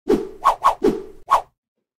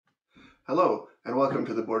Hello, and welcome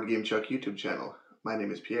to the Board Game Chuck YouTube channel. My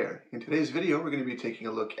name is Pierre. In today's video, we're going to be taking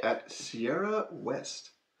a look at Sierra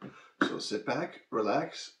West. So sit back,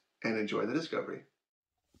 relax, and enjoy the discovery.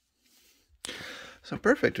 So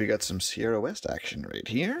perfect, we got some Sierra West action right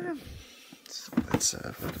here. So let's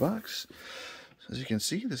flip the box. So as you can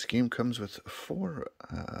see, this game comes with 4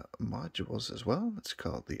 modules as well. It's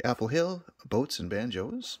called the Apple Hill, Boats and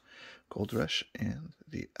Banjos, Gold Rush, and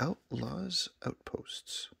the Outlaws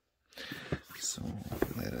Outposts. So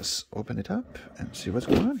let us open it up and see what's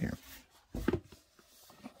going on here.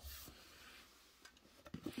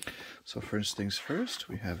 So first things first,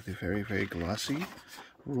 we have the very glossy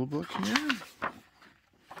rulebook here.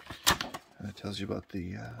 And it tells you about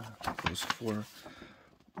the those 4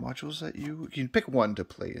 modules that you can pick one to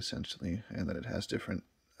play essentially, and then it has different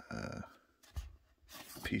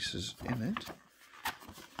pieces in it.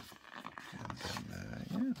 And then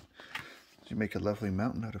yeah, you make a lovely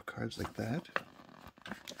mountain out of cards like that,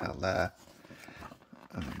 a la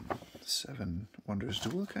 7 Wonders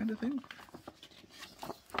Duel kind of thing.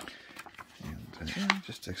 And yeah,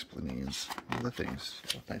 just explains all the things.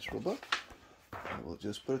 So, nice rulebook. We'll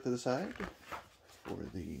just put it to the side for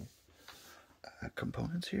the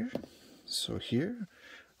components here. So here,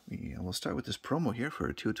 we'll start with this promo here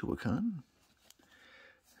for Teotihuacan.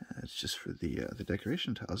 It's just for the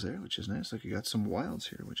decoration tiles there, which is nice. Like you got some wilds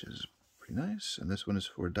here, which is pretty nice. And this one is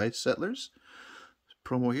for Dice Settlers.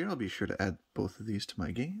 Promo here, I'll be sure to add both of these to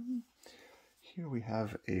my game. Here we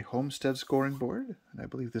have a Homestead scoring board, and I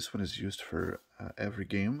believe this one is used for every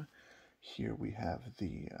game. Here we have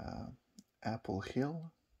the Apple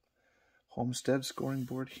Hill Homestead scoring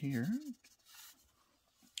board here.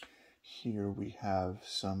 Here we have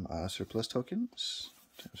some surplus tokens,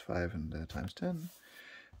 ×5 and ×10. And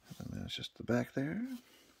then there's just the back there.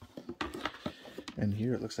 And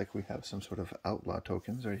here it looks like we have some sort of outlaw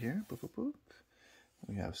tokens right here. Boop, boop, boop.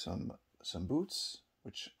 We have some boots,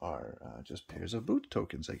 which are just pairs of boot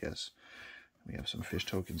tokens, I guess. We have some fish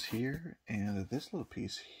tokens here, and this little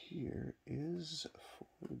piece here is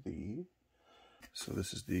for the... So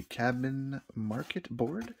this is the Cabin Market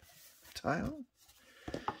board tile.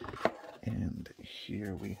 And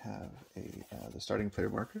here we have the starting player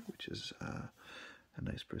marker, which is a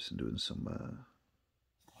nice person doing some,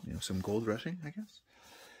 some gold rushing, I guess.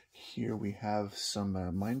 Here we have some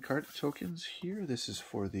minecart tokens here. This is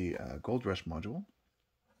for the Gold Rush module.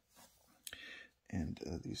 And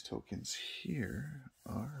these tokens here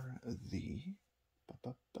are the...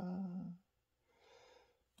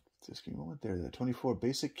 Just give me a moment there. The 24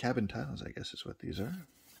 basic cabin tiles, I guess is what these are.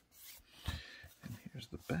 And here's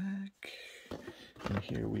the back. And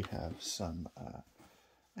here we have some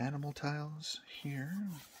animal tiles here.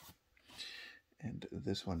 And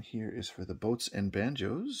this one here is for the Boats and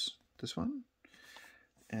Banjos, this one.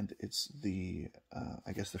 And it's the,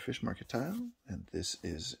 I guess the fish market tile. And this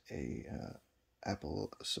is a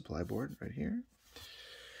Apple supply board right here.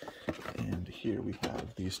 And here we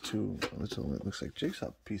have these 2 little, it looks like jigsaw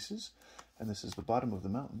pieces. And this is the bottom of the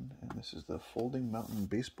mountain. And this is the folding mountain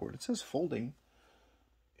baseboard. It says folding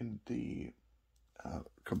in the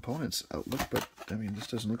components outlook, but I mean, this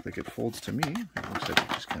doesn't look like it folds to me. It looks like it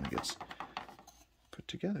just kind of gets put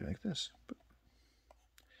together like this. But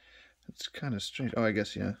it's kind of strange. Oh, I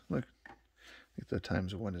guess, yeah, look. I think the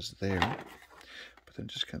 ×1 is there, but then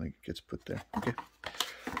just kind of gets put there. Okay,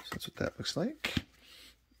 so that's what that looks like.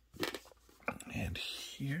 And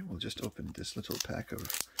here, we'll just open this little pack of,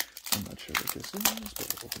 I'm not sure what this is,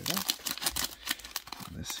 but we'll open it up.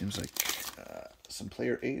 And this seems like some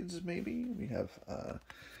player aids, maybe. We have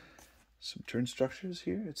some turn structures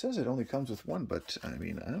here. It says it only comes with 1, but I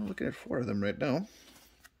mean, I'm looking at 4 of them right now.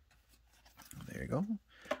 There you go.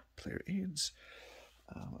 Player aids.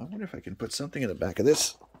 I wonder if I can put something in the back of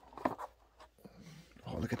this.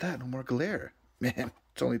 Oh, look at that. No more glare. Man,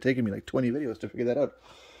 it's only taken me like 20 videos to figure that out.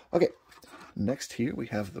 Okay. Next here we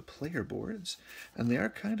have the player boards, and they are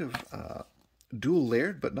kind of dual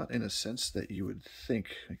layered, but not in a sense that you would think.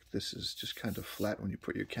 Like this is just kind of flat when you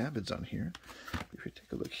put your cabins on here. If you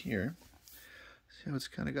take a look here, see how it's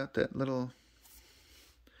kind of got that little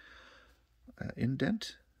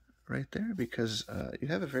indent right there, because you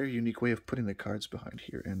have a very unique way of putting the cards behind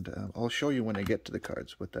here, and I'll show you when I get to the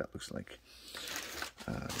cards what that looks like.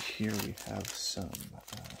 Here we have some,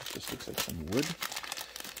 just looks like some wood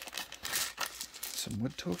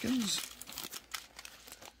tokens.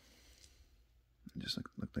 Just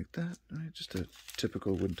look like that, right? Just a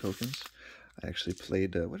typical wood tokens. I actually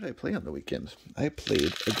played, what did I play on the weekend? I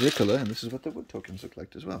played Agricola, and this is what the wood tokens look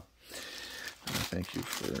like as well. Thank you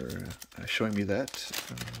for showing me that.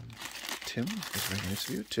 Tim. It's very nice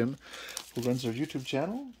of you. Tim, who runs our YouTube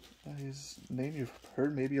channel. His name you've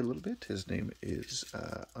heard maybe a little bit. His name is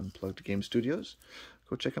Unplugged Game Studios.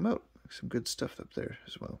 Go check him out. Some good stuff up there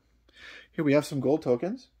as well. Here we have some gold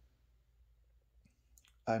tokens.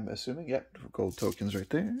 I'm assuming, yep, gold tokens right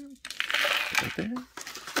there. Right there.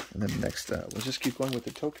 And then next, we'll just keep going with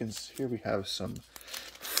the tokens. Here we have some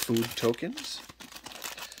food tokens.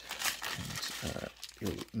 And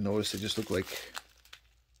you'll notice they just look like,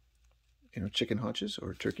 you know, chicken haunches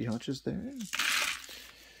or turkey haunches there.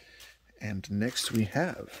 And next we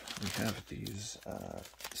have these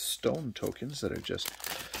stone tokens that are just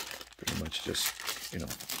pretty much just, you know,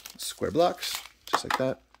 square blocks, just like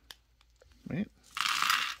that, right?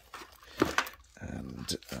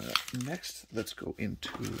 And next, let's go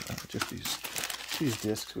into just these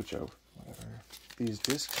discs, which are whatever. These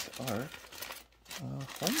discs are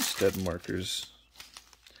homestead markers.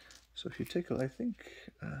 So if you take a, I think,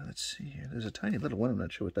 let's see here. There's a tiny little one. I'm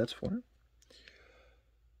not sure what that's for.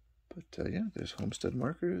 But yeah, there's homestead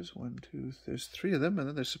markers. 1, 2, there's 3 of them, and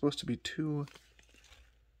then there's supposed to be 2.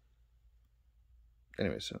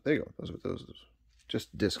 Anyway, so there you go. Those are those.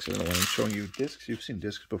 Just discs. I don't know why I'm showing you discs. You've seen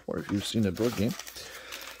discs before if you've seen a board game.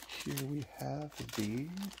 Here we have the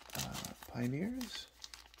Pioneers.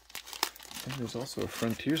 And there's also a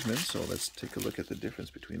Frontiersman, so let's take a look at the difference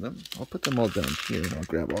between them. I'll put them all down here and I'll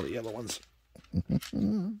grab all the yellow ones.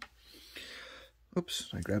 Oops,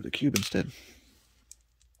 I grabbed the cube instead.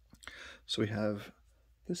 So we have,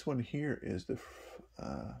 this one here is the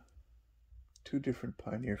 2 different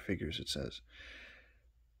Pioneer figures, it says.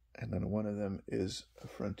 And then one of them is a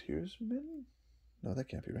Frontiersman? No, that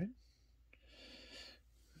can't be right.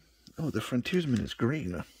 Oh, the Frontiersman is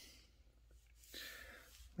green.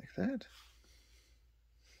 Like that?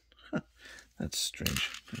 Huh, that's strange.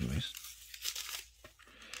 Anyways.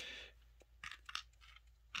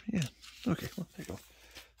 Yeah, okay, well, there you go.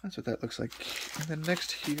 That's what that looks like. And then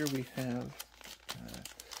next here we have,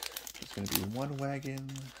 it's going to be 1 wagon,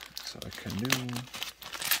 so a canoe.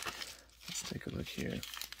 Let's take a look here.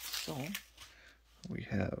 So we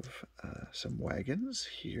have some wagons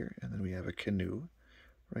here, and then we have a canoe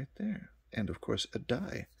right there, and of course a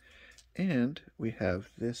die. And we have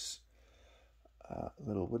this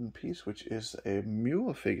little wooden piece, which is a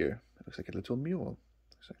mule figure. It looks like a little mule.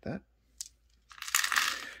 Looks like that.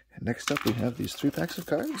 And next up we have these 3 packs of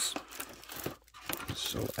cards.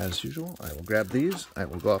 So as usual, I will grab these, I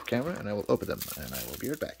will go off camera, and I will open them, and I will be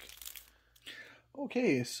right back.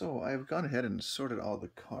 Okay, so I've gone ahead and sorted all the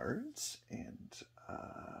cards, and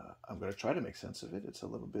I'm going to try to make sense of it. It's a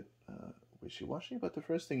little bit wishy-washy, but the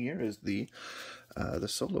first thing here is the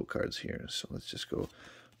solo cards here. So let's just go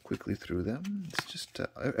quickly through them. It's just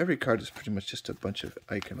every card is pretty much just a bunch of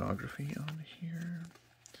iconography on here,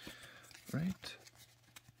 right?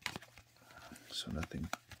 So nothing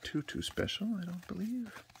too special, I don't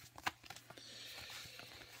believe.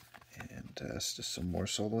 And it's just some more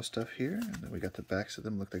solo stuff here, and then we got the backs of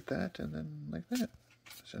them look like that, and then like that,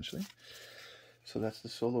 essentially. So that's the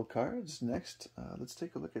solo cards. Next, let's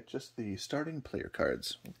take a look at just the starting player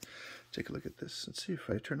cards. We'll take a look at this. Let's see if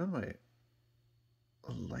I turn on my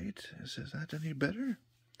light. Is that any better?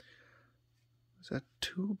 Is that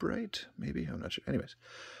too bright? Maybe, I'm not sure. Anyways,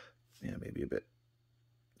 yeah, maybe a bit.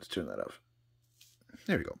 Let's turn that off.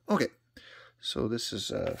 There we go. Okay, so this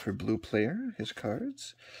is for blue player, his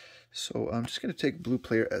cards. So I'm just going to take blue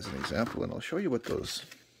player as an example, and I'll show you what those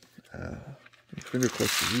finger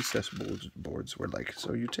quotes recess boards were like.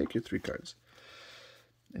 So you take your 3 cards,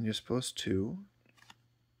 and you're supposed to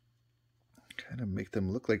kind of make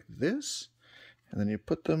them look like this, and then you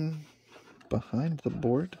put them behind the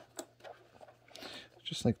board,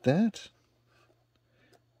 just like that.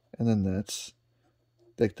 And then that's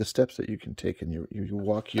like the steps that you can take, and you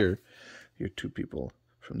walk your 2 people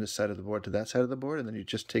from this side of the board to that side of the board, and then you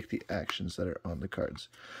just take the actions that are on the cards,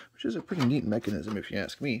 which is a pretty neat mechanism if you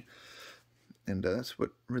ask me. And that's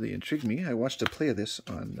what really intrigued me. I watched a play of this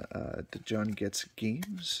on the John Gets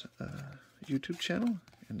Games YouTube channel,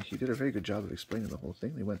 and he did a very good job of explaining the whole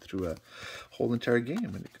thing. They went through a whole entire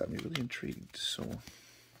game, and it got me really intrigued. So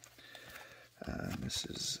this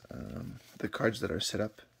is the cards that are set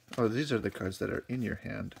up. Oh, these are the cards that are in your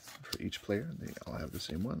hand for each player. They all have the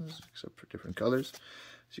same ones, except for different colors.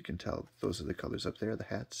 As you can tell, those are the colors up there, the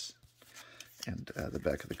hats. And the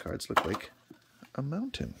back of the cards look like a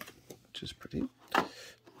mountain, which is pretty.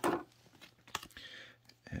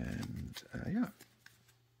 And yeah.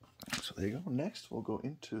 So there you go. Next, we'll go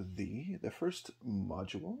into the first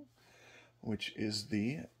module, which is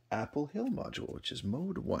the Apple Hill module, which is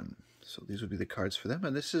mode 1. So these would be the cards for them,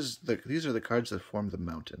 and these are the cards that form the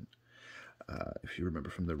mountain. If you remember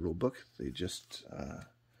from the rule book, they just, let's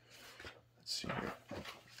see here.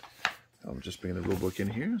 I'll just bring the rule book in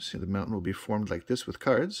here. See, the mountain will be formed like this with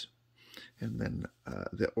cards. And then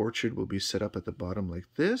the orchard will be set up at the bottom like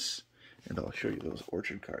this. And I'll show you those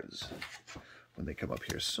orchard cards when they come up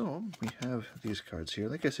here. So we have these cards here.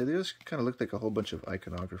 Like I said, they just kind of look like a whole bunch of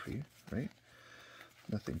iconography, right?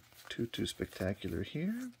 Nothing too spectacular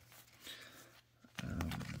here.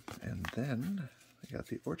 And then we got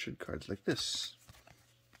the orchard cards like this.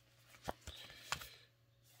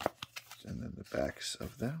 And then the backs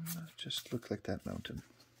of them just look like that mountain.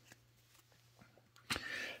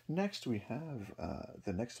 Next we have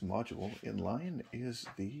the next module in line is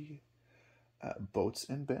the boats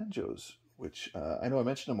and banjos, which I know I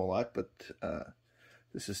mentioned them a lot, but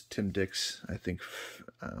this is Tim Dick's, I think,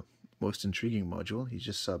 most intriguing module. He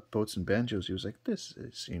just saw boats and banjos. He was like, this,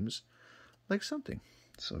 it seems like something.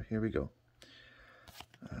 So here we go.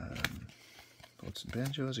 Boats and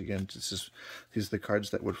banjos. Again, these are the cards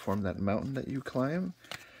that would form that mountain that you climb,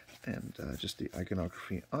 and just the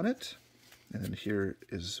iconography on it. And then here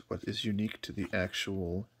is what is unique to the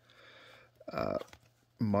actual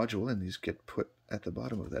module, and these get put at the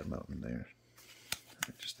bottom of that mountain there.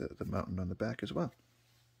 Just the mountain on the back as well.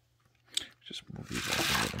 Just move these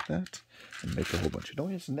out like that and make a whole bunch of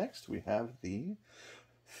noise. Next we have the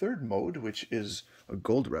third mode, which is a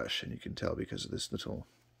gold rush, and you can tell because of this little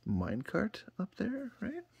minecart up there,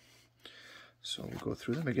 right? So we'll go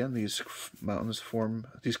through them again. These cards form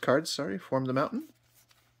the mountain.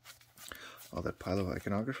 All that pile of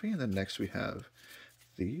iconography, and then next we have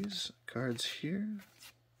these cards here.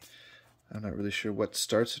 I'm not really sure what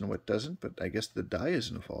starts and what doesn't, but I guess the die is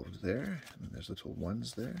involved there. And there's little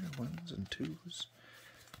ones there, ones and twos.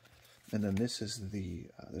 And then this is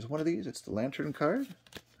there's one of these, it's the lantern card.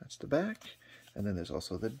 That's the back. And then there's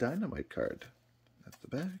also the dynamite card. That's the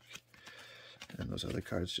back. And those other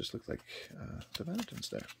cards just look like the mountains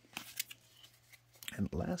there. And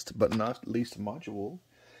last but not least module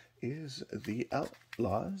is the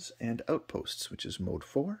Outlaws and Outposts, which is mode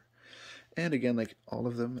 4. And again, like all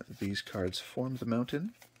of them, these cards form the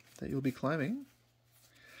mountain that you'll be climbing.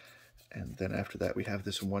 And then after that, we have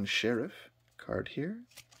this one sheriff card here.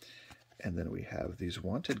 And then we have these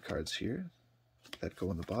wanted cards here that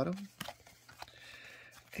go on the bottom.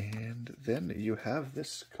 And then you have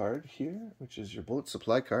this card here, which is your bullet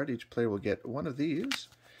supply card. Each player will get one of these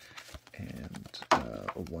and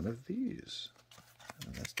one of these.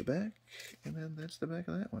 And that's the back, and then that's the back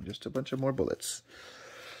of that one. Just a bunch of more bullets.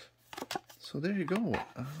 So there you go.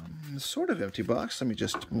 Sort of empty box. Let me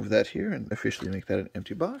just move that here and officially make that an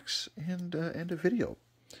empty box and end a video.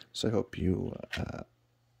 So I hope you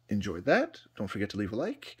enjoyed that. Don't forget to leave a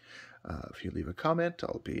like. If you leave a comment,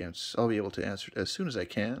 I'll be able to answer it as soon as I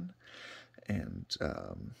can. And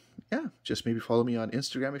yeah, just maybe follow me on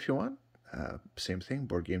Instagram if you want. Same thing,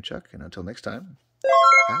 Board Game Chuck. And until next time,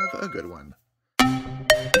 have a good one.